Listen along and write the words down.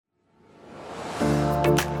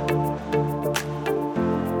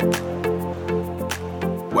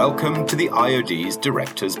welcome to the IOD's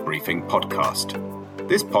Directors Briefing Podcast.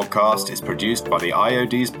 This podcast is produced by the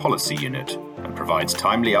IOD's Policy Unit and provides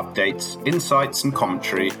timely updates, insights and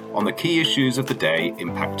commentary on the key issues of the day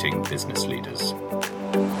impacting business leaders.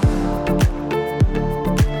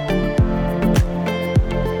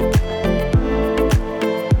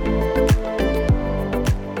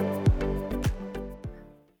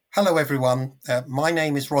 Hello everyone, my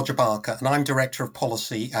name is Roger Barker and I'm Director of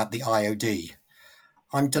Policy at the IOD.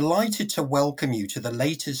 I'm delighted to welcome you to the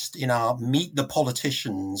latest in our Meet the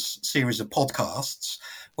Politicians series of podcasts,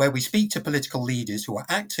 where we speak to political leaders who are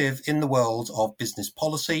active in the world of business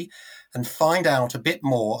policy and find out a bit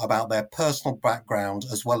more about their personal background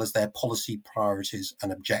as well as their policy priorities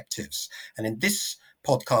and objectives. And in this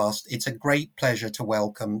podcast, it's a great pleasure to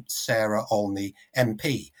welcome Sarah Olney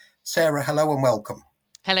MP. Sarah, hello and welcome.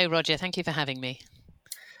 Hello, Roger. Thank you for having me.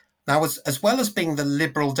 Now, as well as being the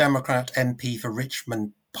Liberal Democrat MP for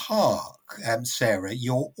Richmond Park, Sarah,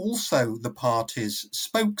 you're also the party's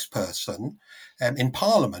spokesperson in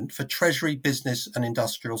Parliament for Treasury, Business and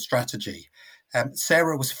Industrial Strategy.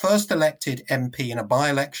 Sarah was first elected MP in a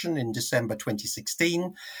by-election in December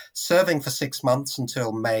 2016, serving for 6 months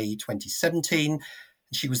until May 2017.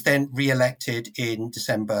 She was then re-elected in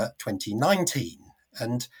December 2019.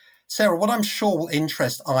 And Sarah, what I'm sure will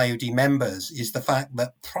interest IOD members is the fact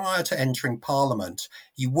that prior to entering Parliament,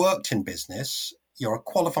 you worked in business, you're a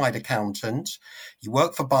qualified accountant, you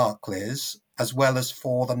work for Barclays, as well as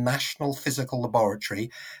for the National Physical Laboratory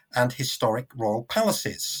and Historic Royal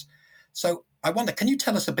Palaces. So I wonder, can you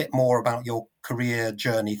tell us a bit more about your career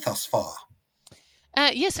journey thus far?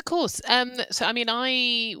 Yes, of course. When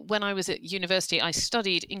I was at university, I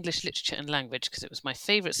studied English literature and language because it was my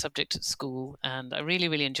favourite subject at school and I really,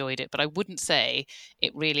 really enjoyed it. But I wouldn't say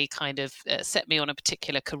it really kind of set me on a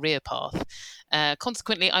particular career path.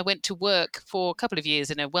 Consequently, I went to work for a couple of years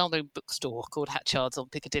in a well-known bookstore called Hatchard's on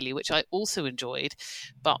Piccadilly, which I also enjoyed,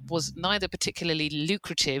 but was neither particularly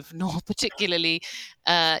lucrative nor particularly,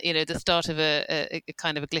 the start of a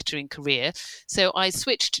kind of a glittering career. So I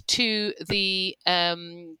switched to the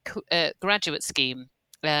graduate scheme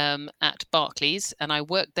at Barclays, and I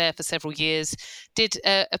worked there for several years, did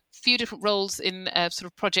a few different roles in sort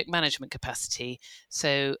of project management capacity.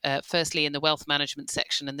 So firstly in the wealth management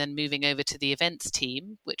section and then moving over to the events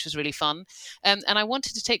team, which was really fun. And I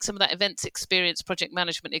wanted to take some of that events experience, project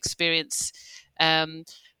management experience,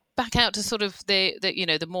 back out to sort of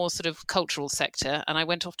the more sort of cultural sector, and I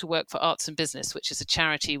went off to work for Arts and Business, which is a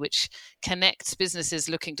charity which connects businesses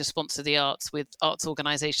looking to sponsor the arts with arts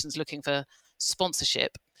organisations looking for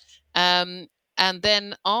sponsorship. And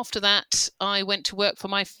then after that, I went to work for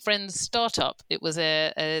my friend's startup. It was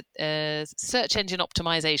a search engine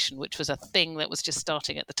optimization, which was a thing that was just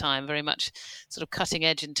starting at the time, very much sort of cutting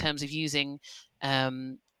edge in terms of using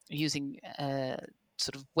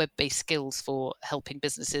sort of web-based skills for helping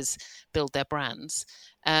businesses build their brands.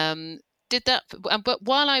 Did that, but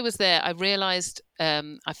while I was there, I realized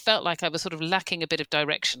I felt like I was sort of lacking a bit of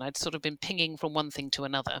direction. I'd sort of been pinging from one thing to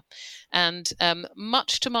another. And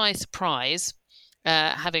much to my surprise,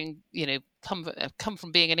 having come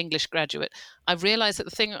from being an English graduate, I realized that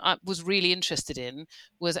the thing I was really interested in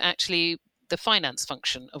was actually the finance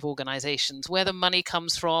function of organizations, where the money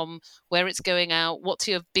comes from, where it's going out, what's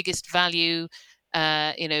your biggest value,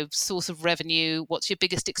 source of revenue, what's your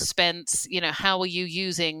biggest expense, how are you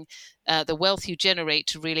using the wealth you generate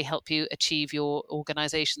to really help you achieve your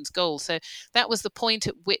organization's goals. So that was the point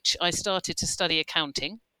at which I started to study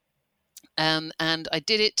accounting. And I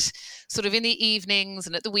did it sort of in the evenings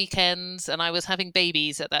and at the weekends, and I was having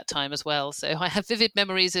babies at that time as well. So I have vivid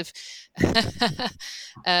memories of,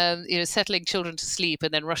 settling children to sleep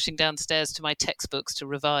and then rushing downstairs to my textbooks to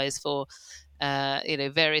revise for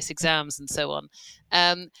various exams and so on.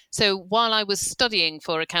 So while I was studying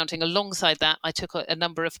for accounting, alongside that, I took a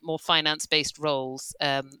number of more finance-based roles.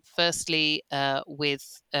 Firstly,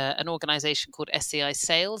 with an organization called SCI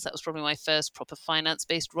Sales. That was probably my first proper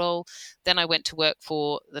finance-based role. Then I went to work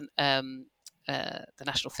for the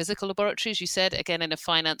National Physical Laboratory, as you said, again in a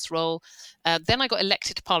finance role. Then I got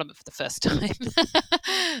elected to Parliament for the first time.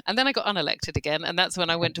 And then I got unelected again. And that's when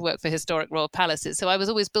I went to work for Historic Royal Palaces. So I was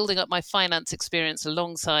always building up my finance experience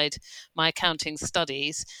alongside my accounting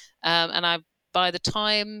studies. By the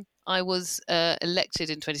time I was elected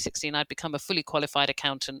in 2016, I'd become a fully qualified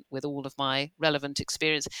accountant with all of my relevant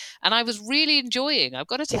experience. And I was really enjoying, I've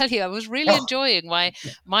got to tell you, I was really enjoying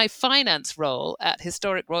my finance role at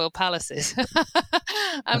Historic Royal Palaces.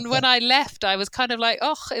 And when I left, I was kind of like,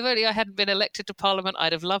 if only I hadn't been elected to Parliament,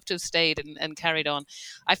 I'd have loved to have stayed and carried on.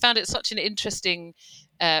 I found it such an interesting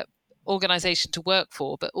organisation to work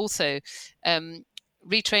for, but also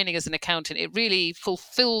retraining as an accountant, it really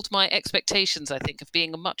fulfilled my expectations, I think, of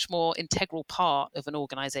being a much more integral part of an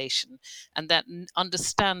organization, and that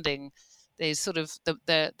understanding the sort of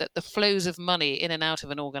the flows of money in and out of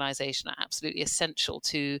an organization are absolutely essential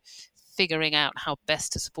to figuring out how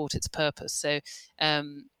best to support its purpose.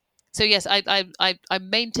 So yes, I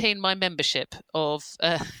maintain my membership of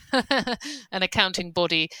an accounting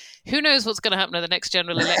body. Who knows what's going to happen at the next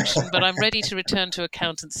general election, but I'm ready to return to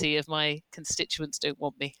accountancy if my constituents don't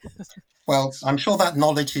want me. Well, I'm sure that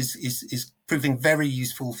knowledge is proving very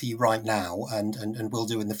useful for you right now, and will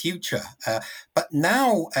do in the future. But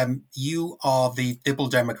now you are the Liberal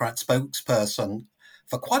Democrat spokesperson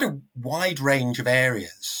for quite a wide range of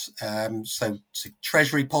areas. So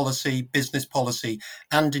Treasury policy, business policy,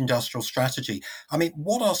 and industrial strategy. I mean,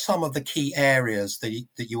 what are some of the key areas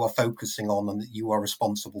that you are focusing on and that you are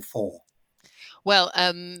responsible for? Well,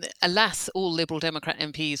 alas, all Liberal Democrat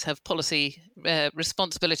MPs have policy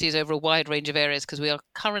responsibilities over a wide range of areas, because we are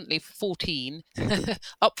currently 14,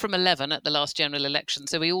 up from 11 at the last general election.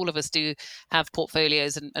 So all of us do have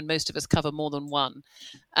portfolios, and most of us cover more than one.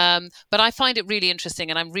 But I find it really interesting,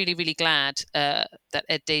 and I'm really, really glad that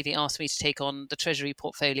Ed Davey asked me to take on the Treasury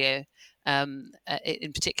portfolio.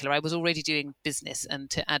 In particular, I was already doing business, and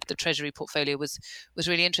to add the Treasury portfolio was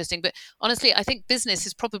really interesting. But honestly, I think business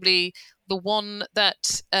is probably the one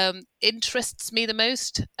that interests me the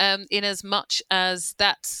most, in as much as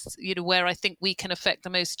that's where I think we can affect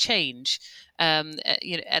the most change. And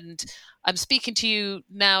I'm speaking to you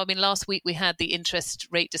now. I mean, last week we had the interest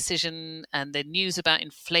rate decision and the news about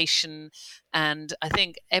inflation, and I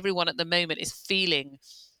think everyone at the moment is feeling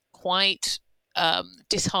quite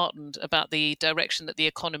disheartened about the direction that the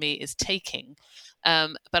economy is taking.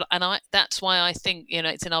 That's why I think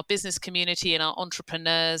it's in our business community, in our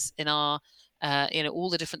entrepreneurs, in our all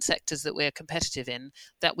the different sectors that we're competitive in,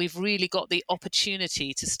 that we've really got the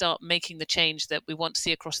opportunity to start making the change that we want to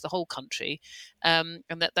see across the whole country, and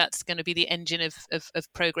that's going to be the engine of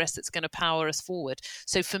progress that's going to power us forward.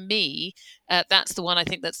 So for me, that's the one I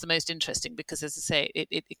think that's the most interesting, because, as I say,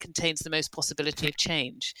 it contains the most possibility of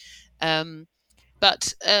change.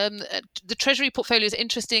 But the Treasury portfolio is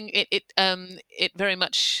interesting. It very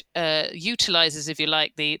much utilizes, if you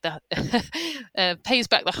like, the pays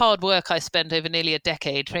back the hard work I spent over nearly a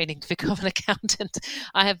decade training to become an accountant.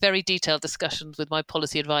 I have very detailed discussions with my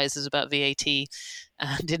policy advisors about VAT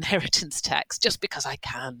and inheritance tax, just because I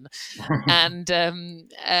can, and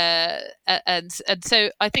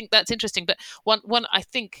so I think that's interesting. But one I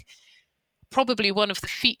think, probably one of the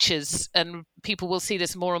features, and people will see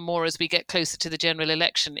this more and more as we get closer to the general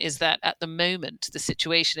election, is that at the moment the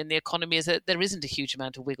situation in the economy is that there isn't a huge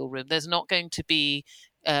amount of wiggle room. There's not going to be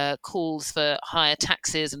calls for higher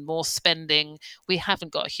taxes and more spending. We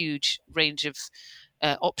haven't got a huge range of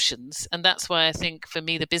options, and that's why I think, for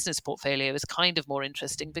me, the business portfolio is kind of more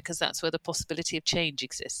interesting, because that's where the possibility of change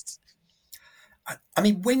exists. I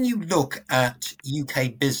mean, when you look at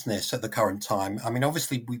UK business at the current time, I mean,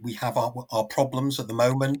 obviously we have our problems at the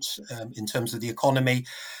moment in terms of the economy,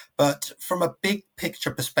 but from a big picture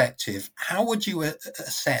perspective, how would you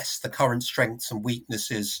assess the current strengths and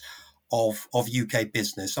weaknesses of UK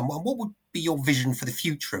business, and what would be your vision for the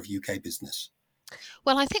future of UK business?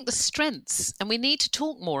 Well, I think the strengths, and we need to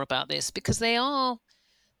talk more about this, because they are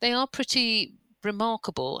pretty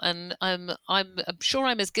remarkable, and I'm sure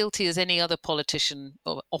I'm as guilty as any other politician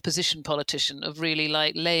or opposition politician of really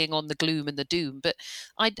like laying on the gloom and the doom. But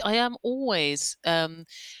I am always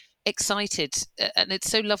excited, and it's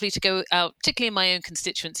so lovely to go out, particularly in my own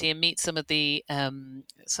constituency, and meet some of the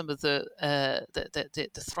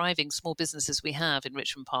thriving small businesses we have in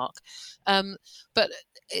Richmond Park. But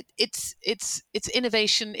it's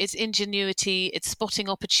innovation, it's ingenuity, it's spotting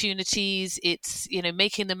opportunities, it's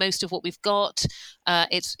making the most of what we've got.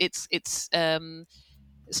 It's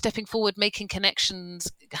stepping forward, making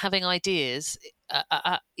connections, having ideas.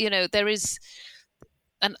 There is.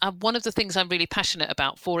 And one of the things I'm really passionate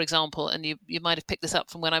about, for example, and you might have picked this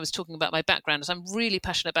up from when I was talking about my background, is I'm really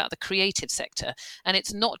passionate about the creative sector. And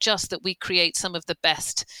it's not just that we create some of the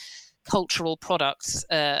best cultural products,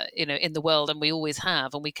 in the world, and we always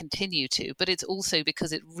have, and we continue to. But it's also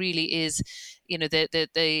because it really is,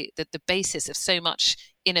 the basis of so much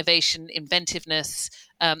innovation, inventiveness,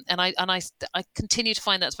 and I continue to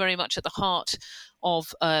find that's very much at the heart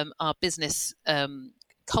of our business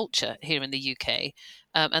culture here in the UK,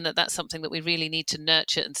 and that's something that we really need to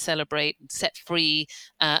nurture and celebrate and set free,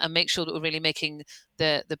 and make sure that we're really making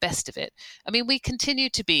the best of it. I mean, we continue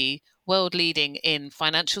to be world leading in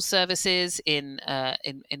financial services, in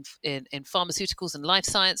pharmaceuticals and life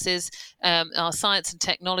sciences, our science and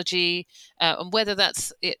technology, and whether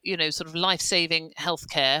that's sort of life-saving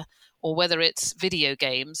healthcare, or whether it's video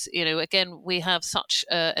games. Again, we have such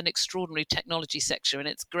an extraordinary technology sector, and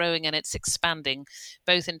it's growing and it's expanding,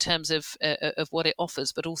 both in terms of what it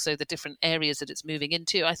offers, but also the different areas that it's moving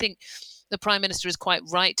into. I think the Prime Minister is quite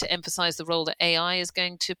right to emphasise the role that AI is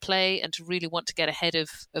going to play, and to really want to get ahead of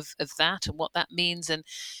that and what that means. And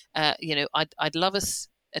I'd love us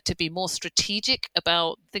to be more strategic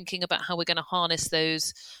about thinking about how we're going to harness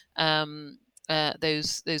those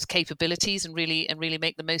capabilities and really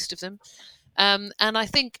make the most of them. And I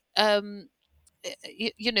think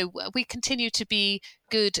we continue to be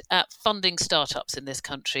good at funding startups in this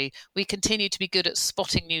country. We continue to be good at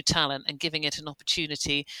spotting new talent and giving it an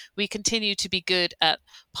opportunity. We continue to be good at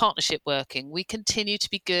partnership working. We continue to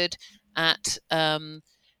be good at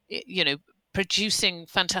producing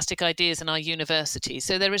fantastic ideas in our universities.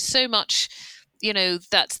 So there is so much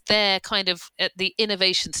that's there kind of at the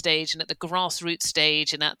innovation stage and at the grassroots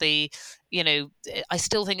stage, and at the I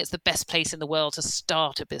still think it's the best place in the world to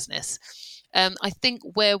start a business. I think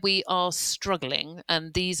where we are struggling,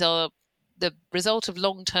 and these are the result of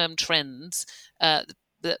long-term trends, but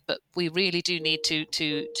we really do need to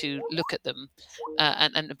look at them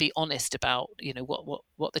and be honest about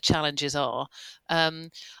what the challenges are. I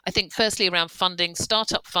think firstly around funding,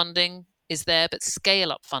 startup funding is there, but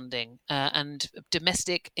scale-up funding and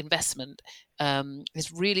domestic investment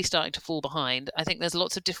is really starting to fall behind. I think there's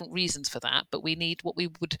lots of different reasons for that, but what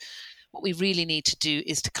we really need to do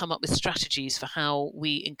is to come up with strategies for how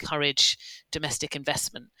we encourage domestic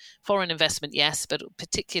investment. Foreign investment, yes, but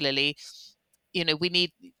particularly, we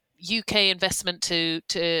need UK investment to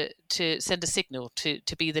send a signal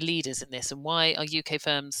to be the leaders in this. And why are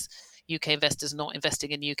UK investors not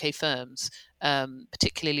investing in UK firms,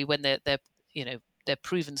 particularly when they're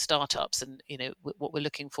proven startups? And what we're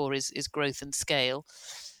looking for is growth and scale.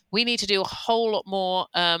 We need to do a whole lot more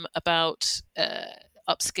about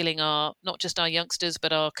upskilling not just our youngsters,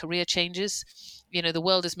 but our career changers. The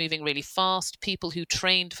world is moving really fast. People who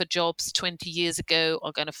trained for jobs 20 years ago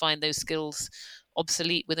are going to find those skills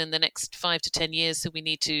obsolete within the next 5 to 10 years. So we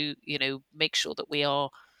need to, make sure that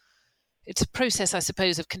it's a process, I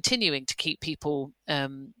suppose, of continuing to keep people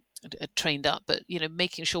trained up, but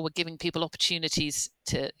making sure we're giving people opportunities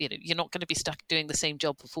to, you're not going to be stuck doing the same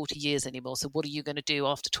job for 40 years anymore. So what are you going to do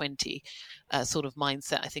after 20? Sort of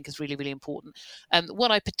mindset, I think, is really, really important.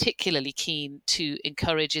 What I'm particularly keen to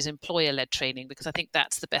encourage is employer-led training, because I think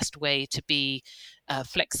that's the best way to be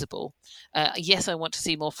flexible. Yes, I want to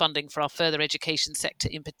see more funding for our further education sector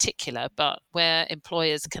in particular, but where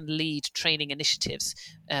employers can lead training initiatives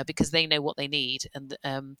because they know what they need, and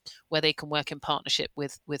where they can work in partnership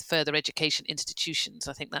with further education institutions,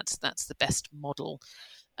 I think that's the best model.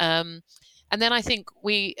 And then I think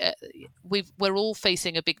we're all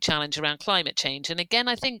facing a big challenge around climate change. And again,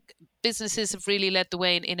 I think businesses have really led the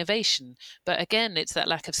way in innovation. But again, it's that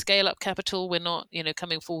lack of scale-up capital. We're not,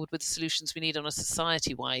 coming forward with the solutions we need on a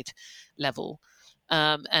society-wide level.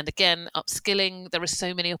 And again, upskilling, there are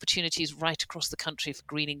so many opportunities right across the country for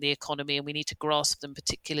greening the economy, and we need to grasp them,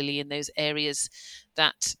 particularly in those areas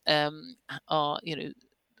that are,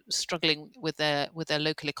 struggling with their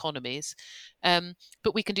local economies.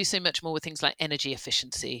 But we can do so much more with things like energy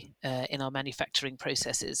efficiency in our manufacturing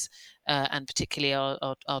processes, and particularly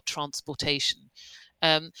our transportation.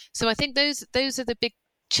 So I think those are the big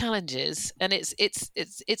challenges, and it's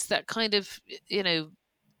that kind of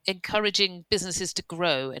encouraging businesses to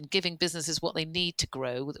grow and giving businesses what they need to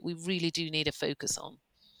grow that we really do need a focus on.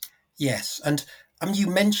 Yes, and you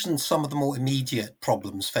mentioned some of the more immediate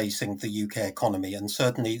problems facing the UK economy, and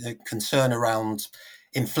certainly the concern around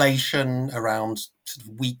inflation, around sort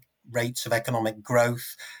of weak rates of economic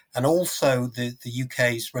growth, and also the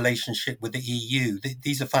UK's relationship with the EU.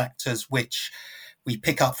 These are factors which we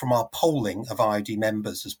pick up from our polling of IOD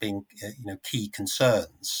members as being key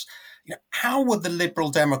concerns. How would the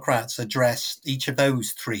Liberal Democrats address each of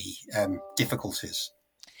those three difficulties?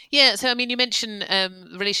 Yeah, so you mentioned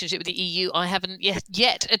the relationship with the EU. I haven't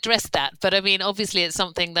yet addressed that, but obviously it's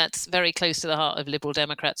something that's very close to the heart of Liberal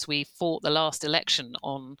Democrats. We fought the last election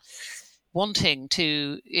on wanting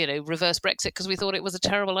to, reverse Brexit because we thought it was a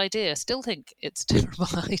terrible idea. Still think it's a terrible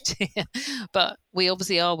idea, but we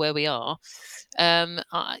obviously are where we are.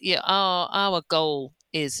 Our goal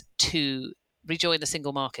is to rejoin the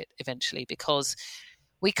single market eventually, because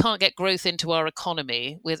we can't get growth into our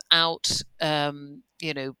economy without,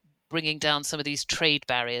 bringing down some of these trade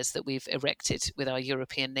barriers that we've erected with our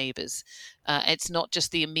European neighbours. It's not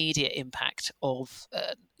just the immediate impact of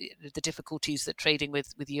the difficulties that trading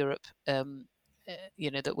with Europe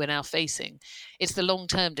that we're now facing. It's the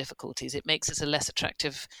long-term difficulties. It makes us a less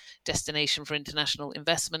attractive destination for international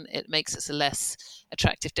investment. It makes us a less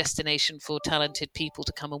attractive destination for talented people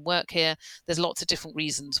to come and work here. There's lots of different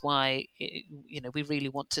reasons why we really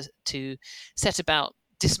want to set about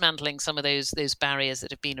dismantling some of those barriers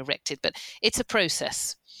that have been erected. But it's a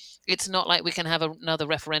process. It's not like we can have another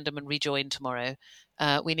referendum and rejoin tomorrow.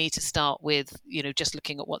 We need to start with, just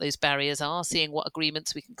looking at what those barriers are, seeing what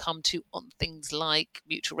agreements we can come to on things like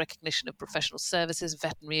mutual recognition of professional services,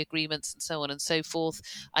 veterinary agreements, and so on and so forth.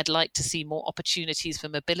 I'd like to see more opportunities for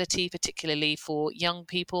mobility, particularly for young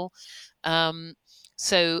people. We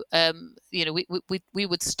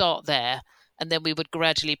would start there. And then we would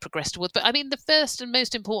gradually progress towards. But I mean, the first and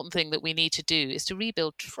most important thing that we need to do is to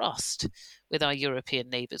rebuild trust with our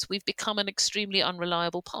European neighbours. We've become an extremely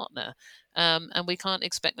unreliable partner, and we can't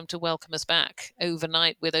expect them to welcome us back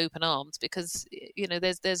overnight with open arms, because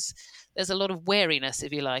there's a lot of wariness,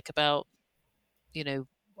 if you like, about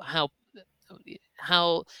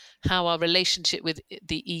how our relationship with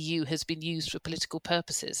the EU has been used for political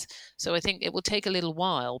purposes. So I think it will take a little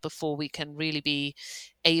while before we can really be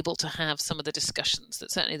able to have some of the discussions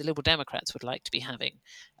that certainly the Liberal Democrats would like to be having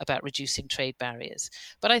about reducing trade barriers.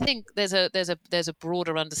 But I think there's a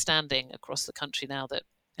broader understanding across the country now that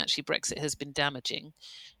actually Brexit has been damaging.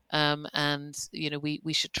 And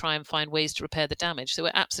we should try and find ways to repair the damage. So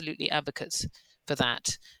we're absolutely advocates for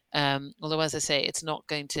that. Although, as I say, it's not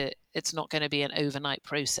going to be an overnight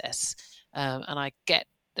process, and I get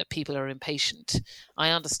that people are impatient.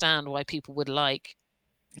 I understand why people would like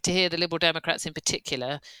to hear the Liberal Democrats in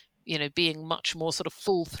particular, being much more sort of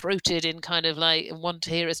full-throated in kind of like want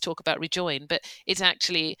to hear us talk about rejoin, but it's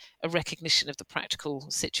actually a recognition of the practical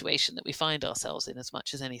situation that we find ourselves in as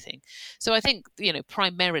much as anything. So I think,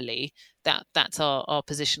 primarily that's our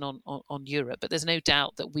position on Europe, but there's no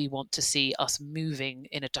doubt that we want to see us moving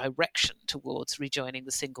in a direction towards rejoining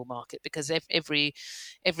the single market, because every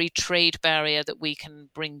trade barrier that we can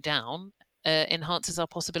bring down enhances our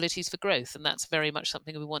possibilities for growth, and that's very much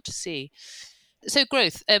something we want to see. So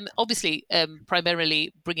growth, obviously,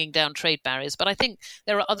 primarily bringing down trade barriers, but I think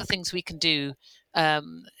there are other things we can do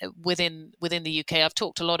within the UK. I've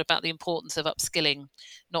talked a lot about the importance of upskilling,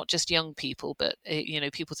 not just young people, but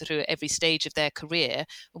people through every stage of their career.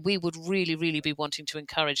 We would really, really be wanting to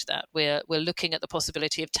encourage that. We're looking at the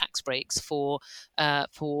possibility of tax breaks for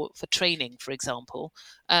training, for example,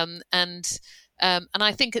 and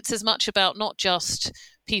I think it's as much about not just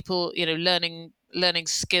people, learning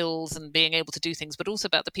skills and being able to do things, but also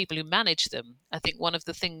about the people who manage them. I think one of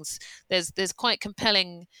the things, there's quite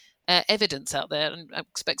compelling evidence out there, and I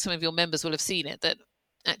expect some of your members will have seen it, that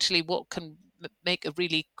actually what can make a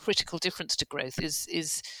really critical difference to growth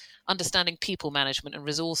is understanding people management and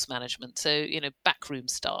resource management. So, backroom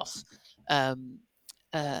staff are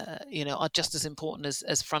just as important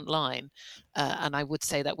as frontline. And I would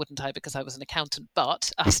say that, wouldn't I, because I was an accountant,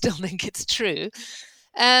 but I still think it's true.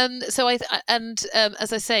 As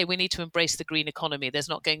I say, we need to embrace the green economy. There's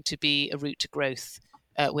not going to be a route to growth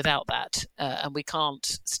without that, and we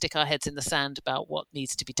can't stick our heads in the sand about what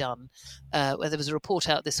needs to be done. There was a report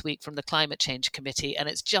out this week from the Climate Change Committee, and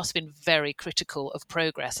it's just been very critical of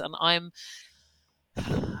progress. And I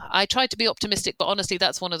tried to be optimistic, but honestly,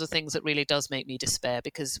 that's one of the things that really does make me despair,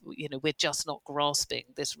 because we're just not grasping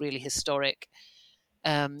this really historic,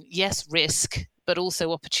 risk, but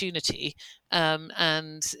also opportunity,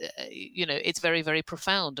 it's very, very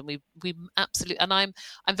profound, and we absolutely. And I'm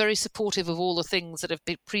very supportive of all the things that have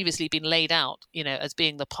previously been laid out, as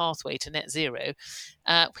being the pathway to net zero.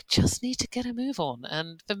 We just need to get a move on,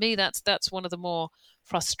 and for me, that's one of the more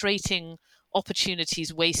frustrating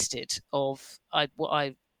opportunities wasted of what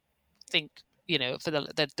I think, for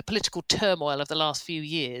the political turmoil of the last few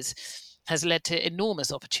years has led to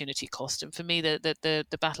enormous opportunity cost. And for me, the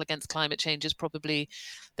battle against climate change is probably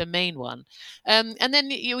the main one. And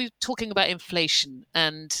then you're talking about inflation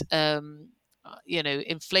and,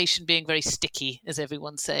 inflation being very sticky, as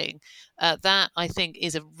everyone's saying. That, I think,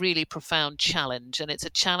 is a really profound challenge. And it's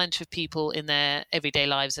a challenge for people in their everyday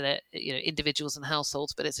lives, and individuals and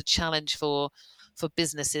households, but it's a challenge for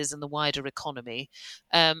businesses and the wider economy.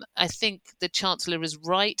 I think the Chancellor is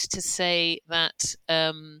right to say that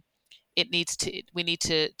we need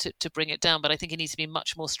to bring it down, but I think it needs to be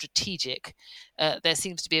much more strategic. There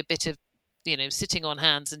seems to be a bit of, sitting on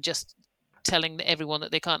hands and just telling everyone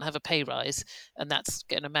that they can't have a pay rise and that's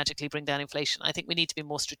going to magically bring down inflation. I think we need to be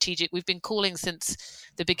more strategic. We've been calling since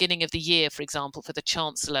the beginning of the year, for example, for the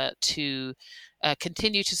Chancellor to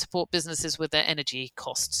continue to support businesses with their energy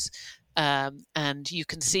costs. And you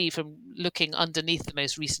can see from looking underneath the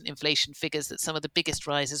most recent inflation figures that some of the biggest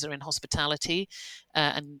rises are in hospitality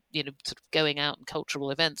and sort of going out and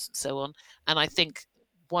cultural events and so on. And I think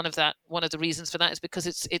one of the reasons for that is because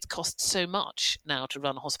it costs so much now to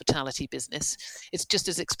run a hospitality business. It's just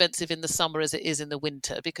as expensive in the summer as it is in the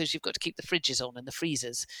winter because you've got to keep the fridges on and the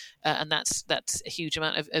freezers, and that's a huge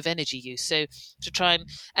amount of energy use. So to try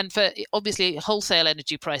and for obviously wholesale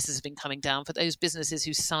energy prices have been coming down. For those businesses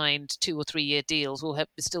who signed 2 or 3 year deals will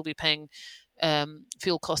still be paying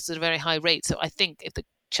fuel costs at a very high rate. So I think if the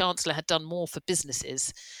Chancellor had done more for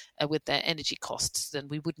businesses with their energy costs, then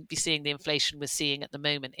we wouldn't be seeing the inflation we're seeing at the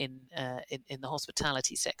moment in the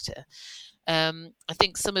hospitality sector. I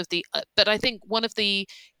think but I think one of the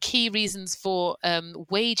key reasons for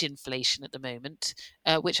wage inflation at the moment,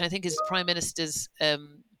 which I think is the Prime Minister's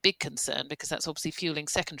big concern, because that's obviously fueling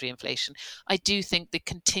secondary inflation. I do think the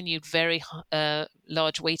continued very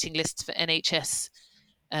large waiting lists for NHS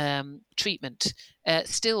treatment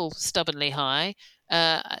still stubbornly high.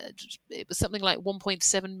 It was something like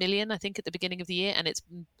 1.7 million, I think, at the beginning of the year, and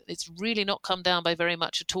it's really not come down by very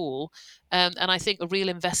much at all. And I think a real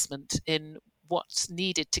investment in what's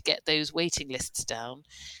needed to get those waiting lists down,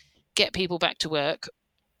 get people back to work.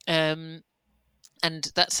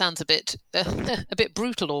 And that sounds a bit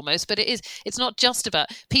brutal almost, but it's not just about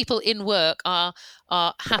people in work are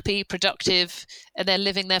happy, productive, and they're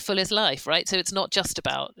living their fullest life, right? So it's not just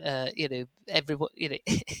about everyone,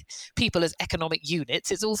 people as economic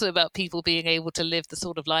units. It's also about people being able to live the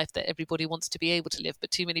sort of life that everybody wants to be able to live.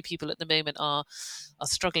 But too many people at the moment are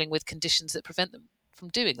struggling with conditions that prevent them from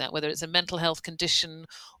doing that, whether it's a mental health condition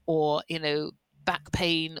or back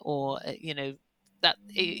pain or that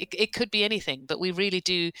it could be anything, but we really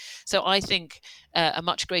do. So I think a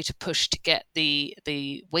much greater push to get the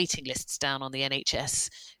waiting lists down on the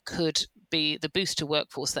NHS could be the boost to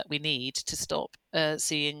workforce that we need to stop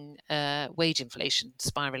seeing wage inflation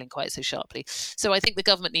spiraling quite so sharply. So I think the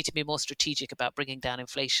government need to be more strategic about bringing down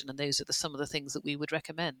inflation, and those are some of the things that we would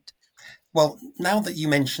recommend. Well, now that you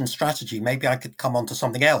mentioned strategy, maybe I could come on to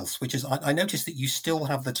something else, which is I noticed that you still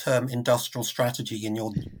have the term industrial strategy in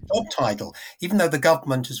your job title, even though the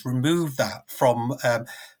government has removed that from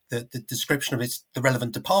the description of the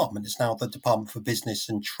relevant department. It's now the Department for Business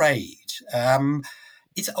and Trade.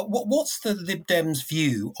 What's the Lib Dem's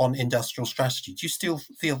view on industrial strategy? Do you still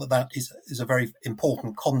feel that is a very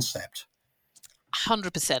important concept?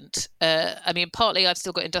 100%. I mean, partly I've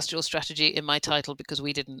still got industrial strategy in my title because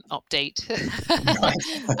we didn't update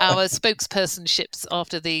our spokespersonships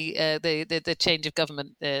after the change of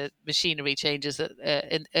government machinery changes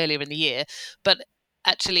earlier in the year. But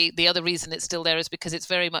actually, the other reason it's still there is because it's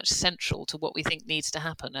very much central to what we think needs to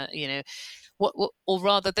happen. Or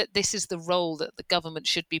rather, that this is the role that the government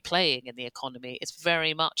should be playing in the economy. It's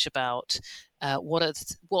very much about what are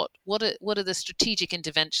the strategic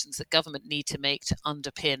interventions that government need to make to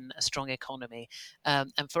underpin a strong economy,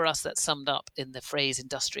 and for us that's summed up in the phrase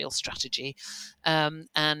industrial strategy,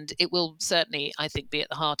 and it will certainly, I think, be at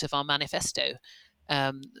the heart of our manifesto.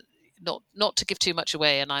 Not to give too much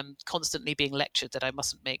away, and I'm constantly being lectured that I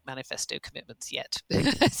mustn't make manifesto commitments yet.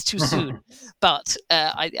 It's too soon. But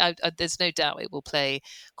I there's no doubt it will play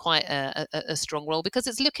quite a strong role, because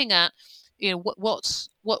it's looking at what's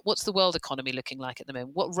the world economy looking like at the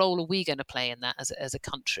moment? What role are we going to play in that as a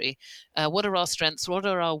country? What are our strengths? What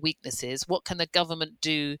are our weaknesses? What can the government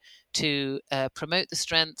do to promote the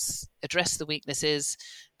strengths, address the weaknesses?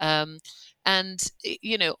 And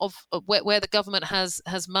where the government has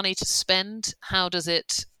money to spend, how does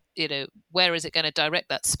it, where is it going to direct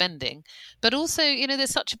that spending? But also, there's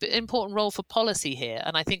such an important role for policy here,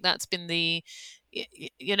 and I think that's been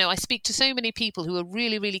I speak to so many people who are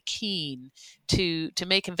really, really keen to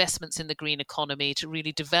make investments in the green economy, to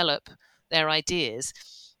really develop their ideas,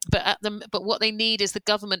 but what they need is the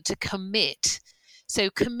government to commit. So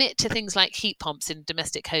commit to things like heat pumps in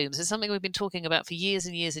domestic homes. It's something we've been talking about for years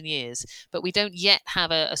and years and years, but we don't yet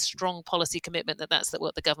have a strong policy commitment that that's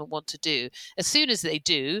what the government want to do. As soon as they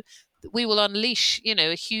do, we will unleash,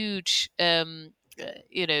 a huge,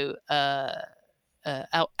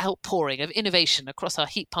 outpouring of innovation across our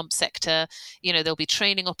heat pump sector. There'll be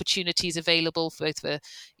training opportunities available for both for,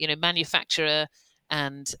 manufacturer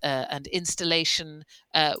and installation.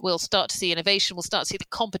 We'll start to see innovation. We'll start to see the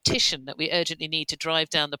competition that we urgently need to drive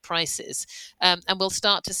down the prices. And we'll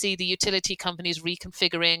start to see the utility companies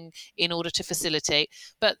reconfiguring in order to facilitate.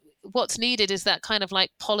 But what's needed is that kind of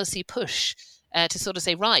like policy push to sort of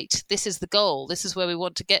say, right, this is the goal. This is where we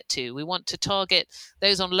want to get to. We want to target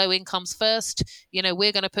those on low incomes first.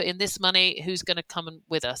 We're going to put in this money. Who's going to come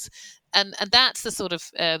with us? And that's the sort of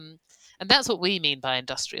and that's what we mean by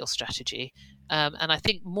industrial strategy. And I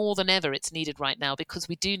think more than ever it's needed right now, because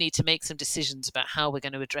we do need to make some decisions about how we're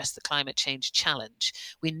going to address the climate change challenge.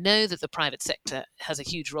 We know that the private sector has a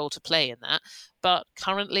huge role to play in that, but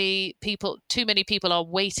currently too many people are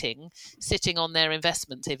waiting, sitting on their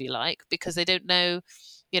investments, if you like, because they don't know,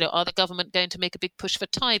 are the government going to make a big push for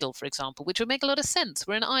tidal, for example, which would make a lot of sense.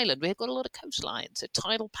 We're an island. We've got a lot of coastline. So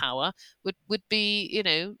tidal power would be,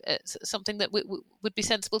 something that would be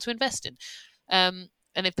sensible to invest in.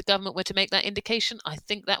 And if the government were to make that indication, I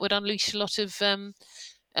think that would unleash a lot of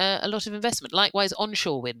investment. Likewise,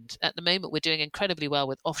 onshore wind. At the moment, we're doing incredibly well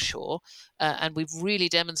with offshore, and we've really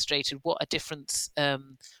demonstrated what a difference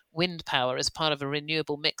wind power as part of a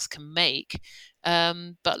renewable mix can make.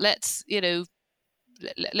 But let's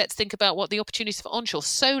think about what the opportunities for onshore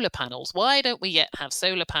solar panels. Why don't we yet have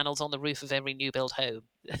solar panels on the roof of every new build home?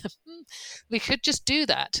 We could just do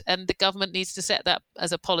that, and the government needs to set that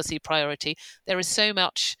as a policy priority. There is so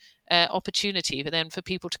much opportunity for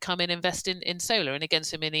people to come and invest in solar, and again,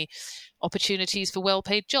 so many opportunities for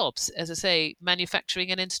well-paid jobs, as I say,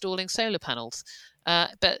 manufacturing and installing solar panels.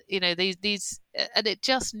 But these and it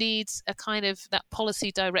just needs a kind of that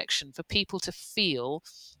policy direction for people to feel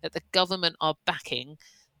that the government are backing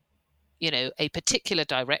a particular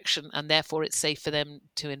direction, and therefore it's safe for them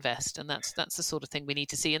to invest. And that's the sort of thing we need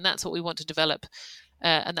to see, and that's what we want to develop.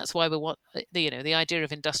 And that's why we want the idea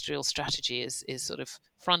of industrial strategy is sort of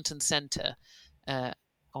front and center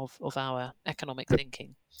of our economic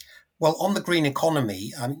thinking. Well, on the green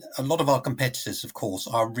economy, a lot of our competitors, of course,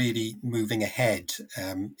 are really moving ahead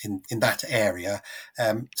in that area,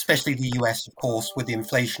 especially the US, of course, with the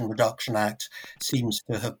Inflation Reduction Act, seems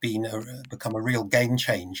to have become a real game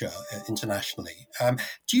changer internationally.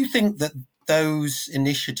 Do you think that those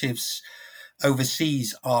initiatives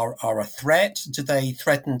overseas are a threat? Do they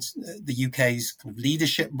threaten the UK's kind of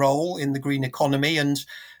leadership role in the green economy? And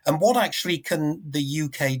what actually can the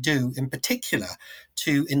UK do in particular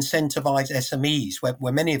to incentivize SMEs,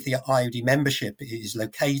 where many of the IOD membership is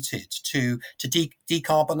located, to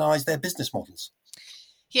decarbonize their business models?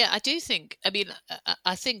 Yeah, I do think,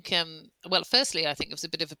 I think, well, firstly, I think it was a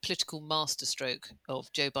bit of a political masterstroke of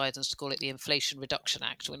Joe Biden's to call it the Inflation Reduction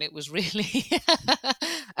Act, when it was really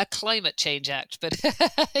a climate change act, but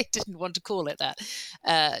he didn't want to call it that.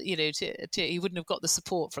 He wouldn't have got the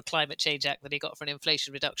support for a climate change act that he got for an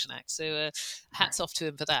Inflation Reduction Act. So hats off to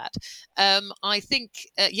him for that. I think,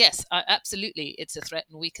 yes, absolutely, it's a threat,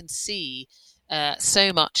 and we can see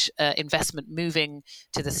so much investment moving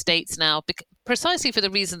to the States now, precisely for the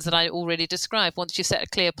reasons that I already described. Once you set a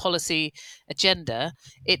clear policy agenda,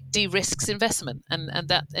 it de-risks investment,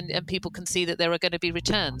 and people can see that there are going to be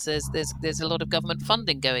returns. There's a lot of government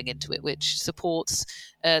funding going into it, which supports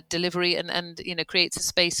delivery and creates a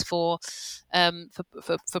space for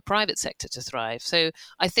private sector to thrive. So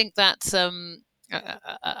I think that's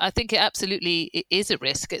I think it absolutely is a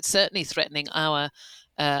risk. It's certainly threatening our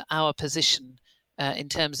position in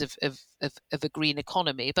terms of a green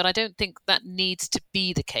economy, but I don't think that needs to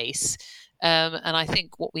be the case. And I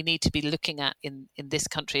think what we need to be looking at in this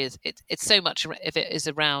country is it's so much of it is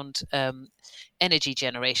around energy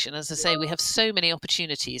generation. As I say, we have so many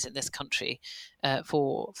opportunities in this country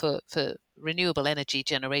for renewable energy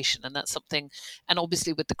generation, and that's something. And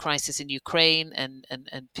obviously, with the crisis in Ukraine and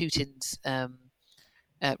Putin's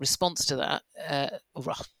response to that,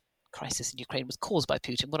 crisis in Ukraine was caused by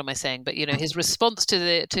Putin. What am I saying? But his response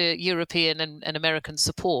to European and American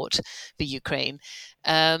support for Ukraine,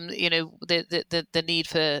 the need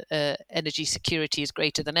for energy security is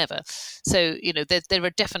greater than ever. So there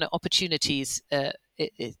are definite opportunities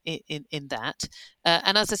in that.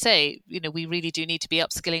 And as I say, we really do need to be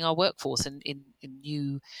upskilling our workforce in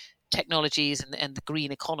new technologies and the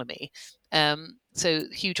green economy. So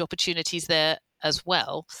huge opportunities there as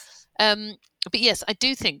well. But yes, I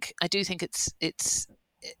do think it's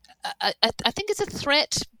I think it's a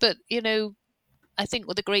threat, but I think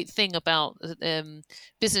what the great thing about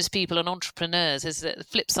business people and entrepreneurs is that the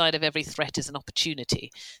flip side of every threat is an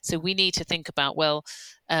opportunity. So we need to think about,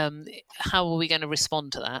 how are we going to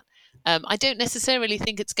respond to that? I don't necessarily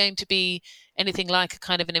think it's going to be anything like a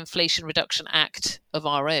kind of an Inflation Reduction Act of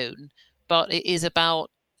our own, but it is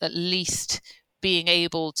about at least being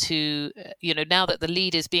able to, now that the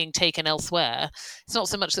lead is being taken elsewhere, it's not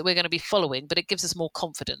so much that we're going to be following, but it gives us more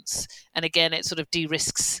confidence. And again, it sort of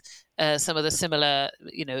de-risks some of the similar,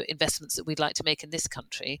 investments that we'd like to make in this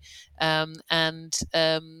country. I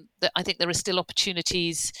think there are still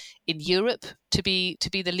opportunities in Europe to be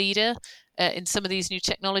the leader in some of these new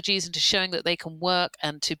technologies, and to showing that they can work,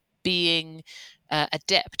 and to being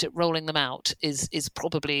adept at rolling them out is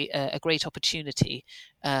probably a great opportunity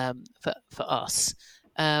for us.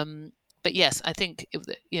 But yes, I think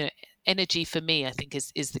energy for me, I think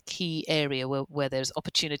is the key area where there's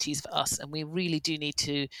opportunities for us, and we really do need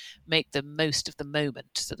to make the most of the moment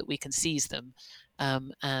so that we can seize them,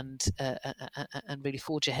 and really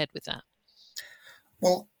forge ahead with that.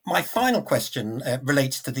 Well, my final question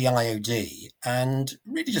relates to the IOD, and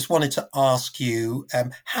really just wanted to ask you,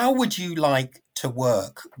 how would you like to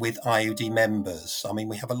work with IOD members? I mean,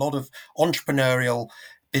 we have a lot of entrepreneurial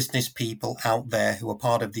business people out there who are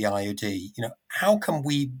part of the IOD. How can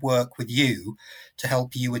we work with you to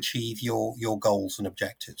help you achieve your goals and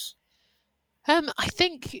objectives? I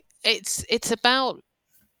think it's about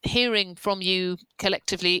hearing from you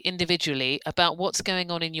collectively, individually, about what's going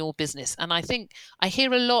on in your business. And I think I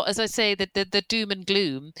hear a lot, as I say, the doom and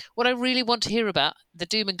gloom. What I really want to hear about, the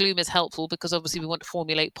doom and gloom is helpful because obviously we want to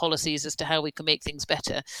formulate policies as to how we can make things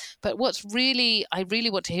better. But I really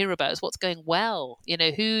want to hear about is what's going well.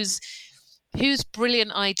 Whose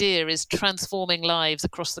brilliant idea is transforming lives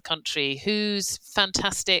across the country? Whose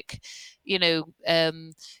fantastic,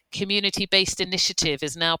 community-based initiative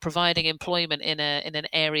is now providing employment in an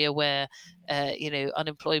area where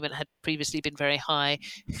unemployment had previously been very high?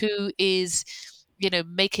 Who is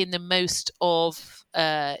making the most of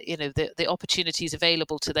the opportunities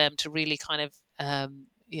available to them to really kind of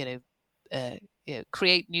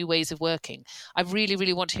create new ways of working? I really,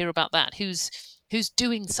 really want to hear about that. Who's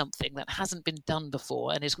doing something that hasn't been done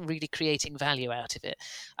before and is really creating value out of it?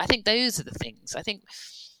 I think those are the things. I think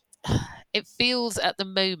it feels at the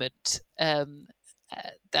moment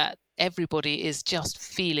that everybody is just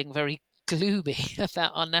feeling very gloomy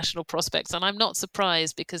about our national prospects, and I'm not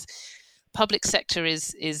surprised, because public sector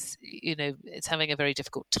is it's having a very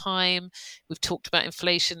difficult time. We've talked about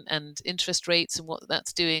inflation and interest rates and what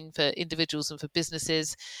that's doing for individuals and for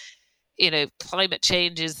businesses. Climate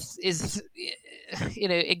change is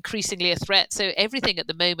increasingly a threat. So everything at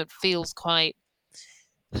the moment feels quite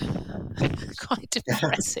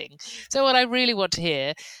depressing. So what I really want to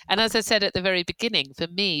hear, and as I said at the very beginning, for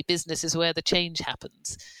me, business is where the change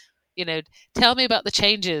happens. Tell me about the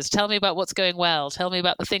changes. Tell me about what's going well. Tell me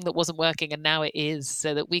about the thing that wasn't working and now it is,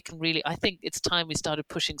 so that we can really, I think it's time we started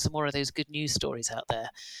pushing some more of those good news stories out there.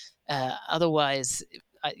 Otherwise,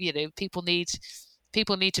 people need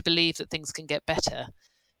to believe that things can get better.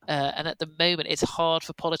 And at the moment, it's hard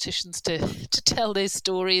for politicians to tell those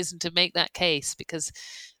stories and to make that case, because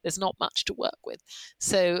there's not much to work with.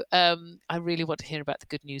 So I really want to hear about the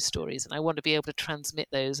good news stories, and I want to be able to transmit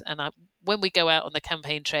those. And when we go out on the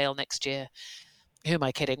campaign trail next year, who am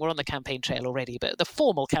I kidding? We're on the campaign trail already, but the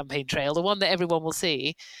formal campaign trail, the one that everyone will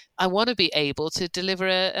see, I want to be able to deliver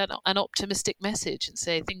an optimistic message and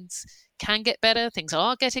say things can get better, things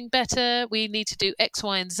are getting better, we need to do X,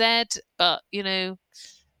 Y, and Z, but, I've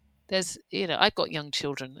got young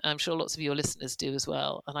children. I'm sure lots of your listeners do as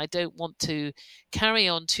well. And I don't want to carry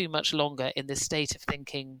on too much longer in this state of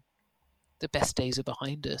thinking the best days are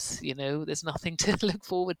behind us. There's nothing to look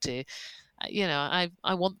forward to. I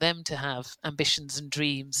want them to have ambitions and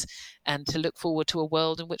dreams, and to look forward to a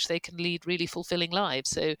world in which they can lead really fulfilling lives.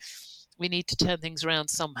 So we need to turn things around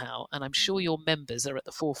somehow. And I'm sure your members are at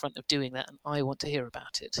the forefront of doing that, and I want to hear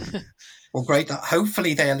about it. Well, great.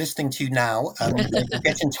 Hopefully they are listening to you now, and they can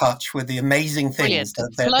get in touch with the amazing things that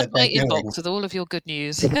they're doing. Flood my inbox with all of your good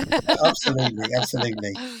news.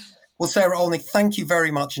 Absolutely. Well, Sarah Olney, thank you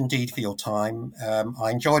very much indeed for your time.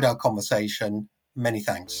 I enjoyed our conversation. Many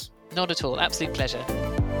thanks. Not at all. Absolute pleasure.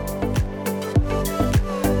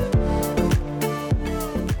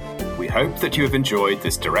 We hope that you have enjoyed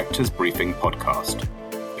this Director's Briefing podcast.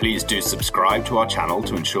 Please do subscribe to our channel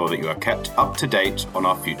to ensure that you are kept up to date on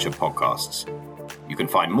our future podcasts. You can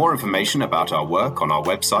find more information about our work on our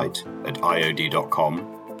website at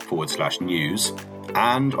iod.com/news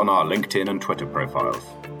and on our LinkedIn and Twitter profiles.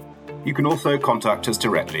 You can also contact us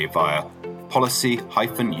directly via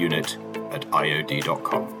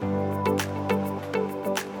policy-unit@iod.com.